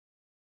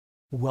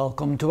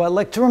Welcome to our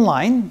lecture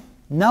online.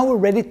 Now we're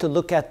ready to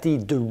look at the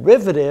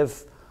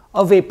derivative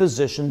of a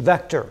position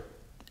vector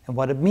and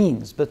what it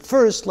means. But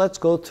first, let's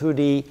go through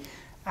the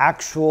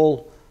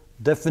actual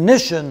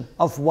definition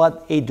of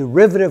what a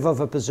derivative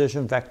of a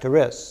position vector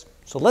is.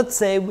 So let's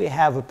say we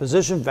have a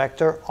position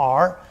vector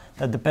r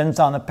that depends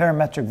on a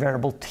parametric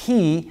variable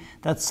t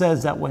that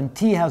says that when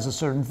t has a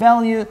certain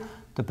value,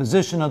 the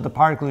position of the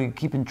particle you're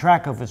keeping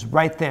track of is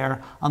right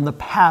there on the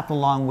path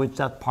along which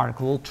that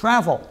particle will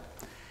travel.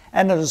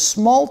 And at a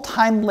small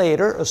time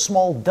later, a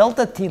small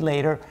delta t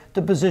later,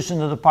 the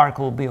position of the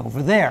particle will be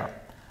over there.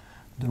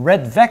 The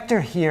red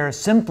vector here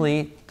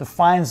simply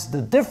defines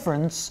the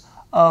difference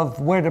of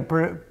where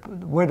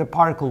the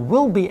particle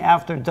will be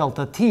after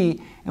delta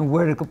t and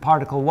where the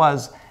particle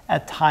was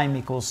at time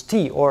equals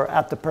t, or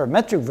at the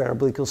parametric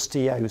variable equals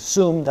t. I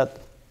assume that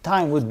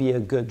time would be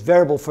a good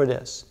variable for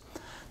this.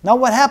 Now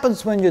what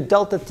happens when your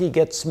delta t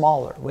gets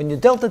smaller? When your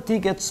delta t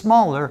gets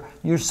smaller,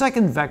 your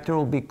second vector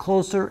will be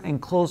closer and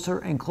closer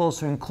and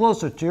closer and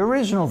closer to your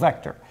original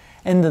vector.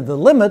 And at the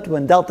limit,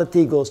 when delta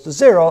t goes to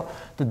 0,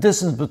 the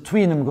distance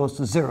between them goes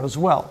to 0 as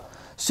well.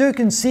 So you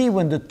can see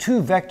when the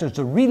two vectors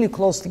are really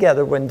close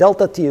together, when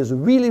delta t is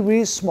really,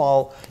 really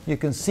small, you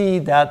can see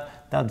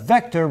that that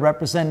vector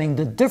representing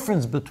the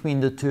difference between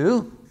the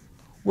two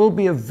will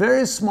be a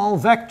very small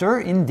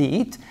vector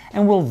indeed,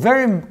 and will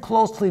very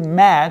closely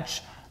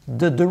match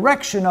the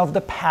direction of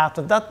the path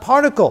of that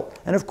particle.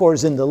 And of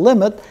course, in the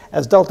limit,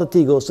 as delta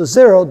t goes to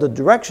 0, the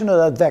direction of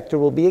that vector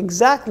will be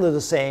exactly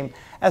the same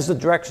as the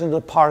direction of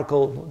the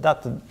particle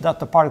that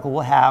the particle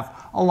will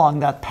have along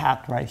that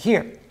path right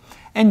here.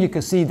 And you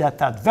can see that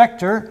that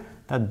vector,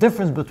 that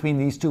difference between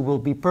these two, will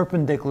be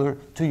perpendicular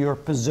to your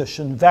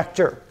position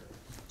vector.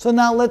 So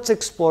now let's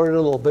explore it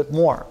a little bit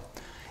more.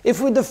 If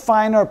we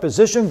define our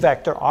position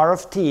vector r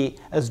of t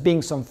as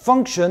being some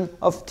function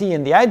of t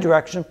in the I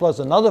direction plus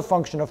another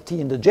function of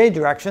t in the j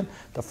direction,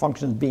 the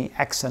functions being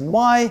x and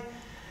y,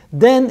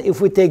 then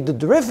if we take the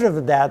derivative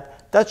of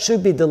that, that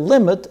should be the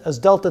limit as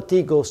delta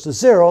t goes to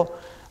 0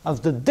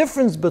 of the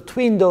difference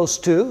between those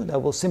two,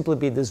 that will simply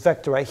be this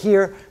vector right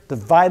here,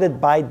 divided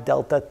by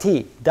delta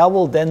t. That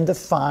will then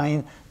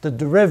define the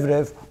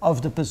derivative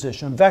of the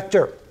position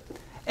vector.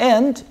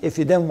 And if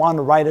you then want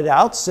to write it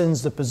out,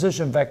 since the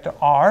position vector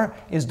r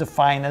is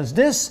defined as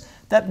this,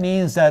 that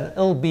means that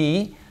it'll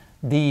be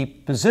the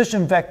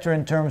position vector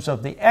in terms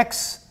of the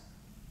x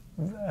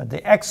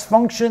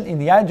function in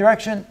the I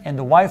direction and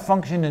the y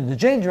function in the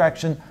j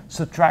direction.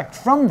 Subtract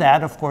from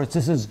that, of course,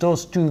 this is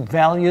those two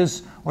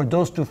values or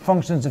those two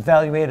functions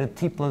evaluated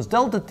t plus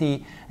delta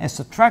t, and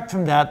subtract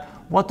from that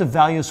what the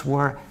values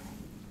were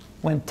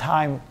when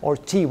time or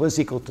t was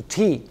equal to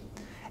t.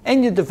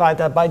 And you divide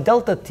that by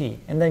delta t,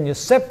 and then you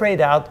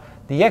separate out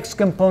the x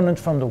component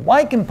from the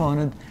y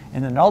component,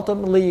 and then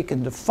ultimately you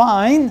can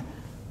define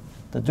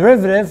the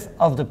derivative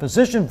of the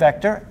position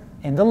vector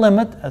in the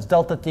limit as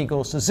delta t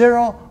goes to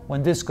 0.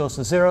 When this goes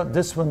to 0,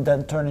 this will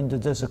then turn into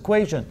this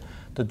equation.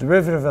 The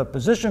derivative of a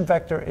position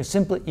vector is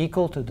simply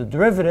equal to the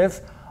derivative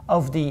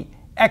of the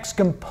x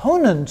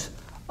component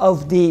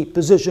of the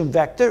position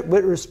vector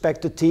with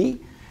respect to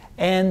t,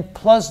 and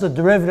plus the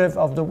derivative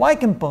of the y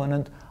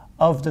component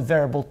of the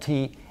variable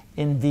t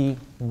in the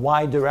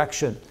y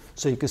direction.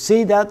 So you can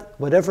see that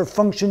whatever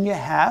function you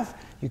have,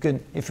 you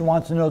can, if you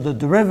want to know the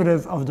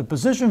derivative of the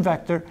position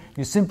vector,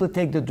 you simply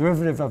take the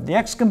derivative of the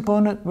x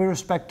component with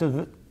respect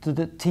to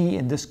the t,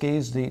 in this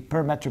case the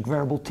parametric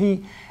variable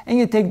t, and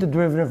you take the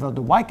derivative of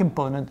the y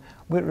component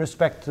with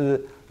respect to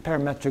the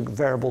parametric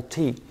variable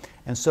t.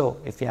 And so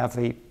if you have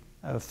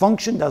a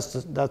function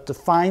that's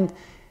defined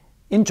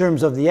in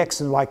terms of the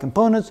x and y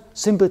components,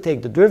 simply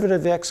take the derivative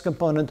of the x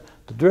component,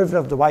 the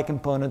derivative of the y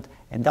component,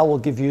 and that will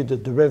give you the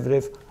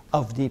derivative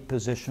of the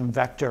position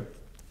vector.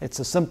 It's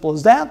as simple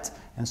as that,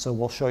 and so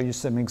we'll show you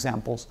some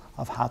examples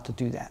of how to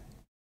do that.